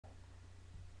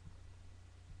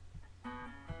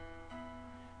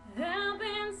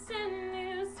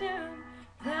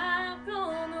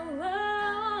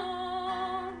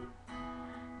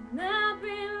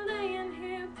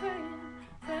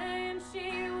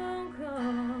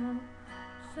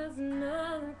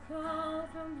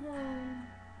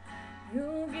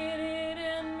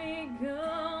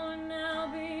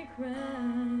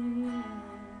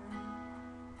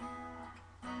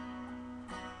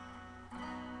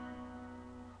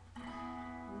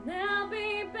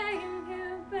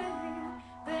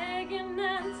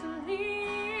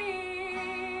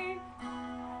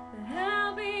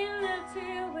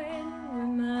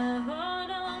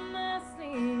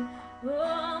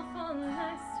the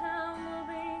next time we'll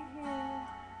be here.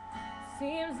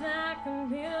 Seems like a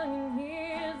million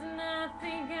years and I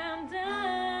think I'm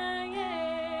dying.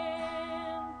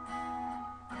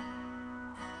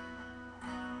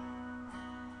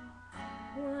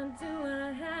 What do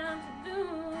I have to do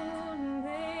to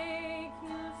make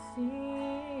you see?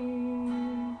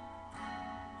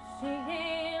 She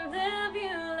can't love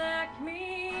you like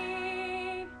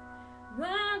me.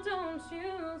 Why don't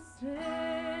you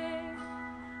stay?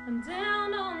 I'm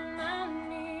down on my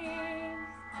knees.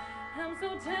 I'm so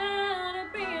tired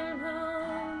of being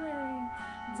lonely.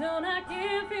 Don't I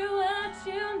give you what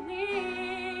you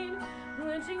need?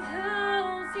 When she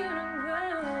calls you to go,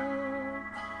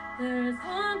 there's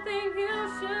one thing you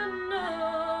should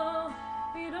know.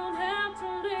 You don't have to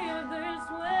live this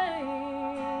way.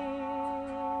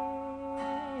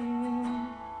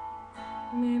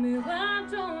 Maybe why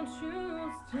don't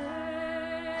you stay?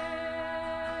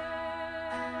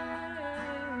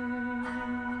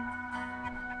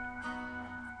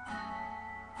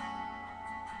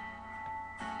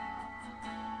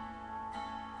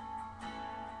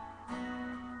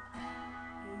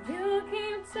 You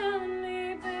keep telling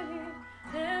me, baby,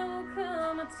 there will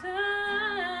come a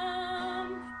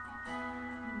time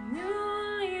when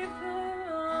you'll leave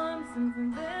her arms and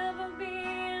forever be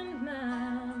in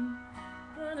mine.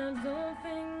 But I don't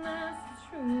think that's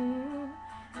true.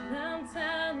 And I'm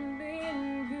tired of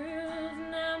being used,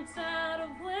 and I'm tired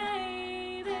of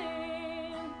waiting.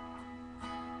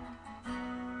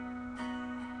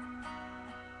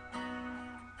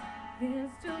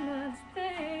 It's too much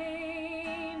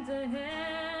pain to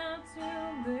have to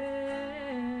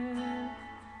bear.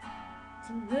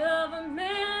 To love a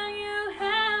man you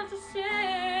have to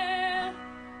share.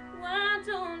 Why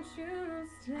don't you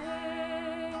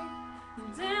stay? I'm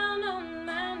down on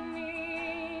my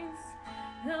knees.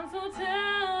 I'm so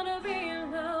tired of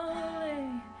being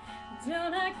lonely.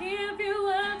 Don't I give you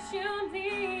what you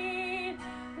need?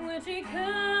 When she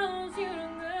calls you to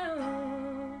go,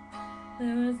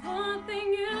 there is one thing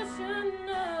you should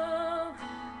know.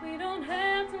 We don't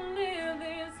have to live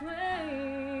this way.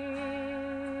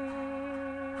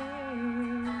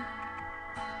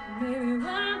 Baby,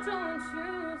 why don't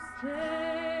you stay?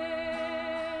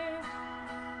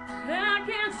 I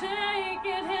can't take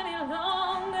it any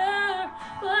longer,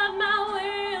 but my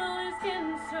will is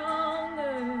getting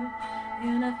stronger,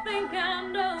 and I think I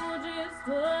know just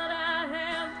what I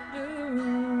have to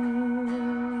do.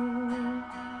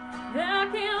 I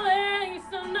can't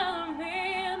waste another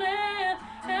minute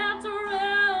after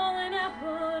all that I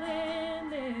put in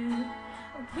it.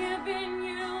 I'm giving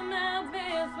you my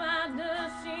best. Why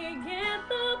does she get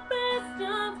the best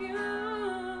of you?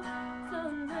 So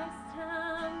next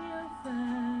time you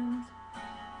find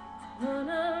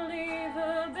wanna leave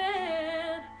her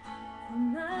bed for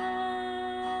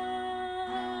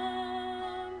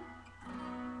mine,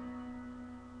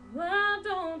 why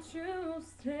don't you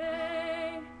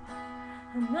stay?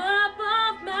 I'm up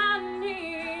off my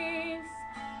knees.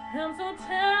 I'm so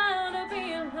tired of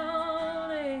being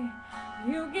lonely.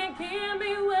 You can give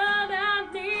me what I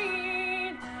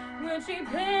need. When she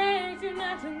begs you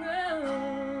not to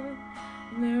go,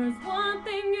 there is one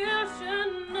thing you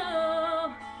should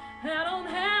know. I don't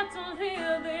have to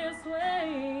live this way.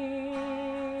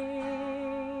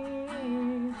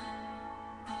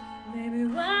 Baby,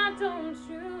 why don't you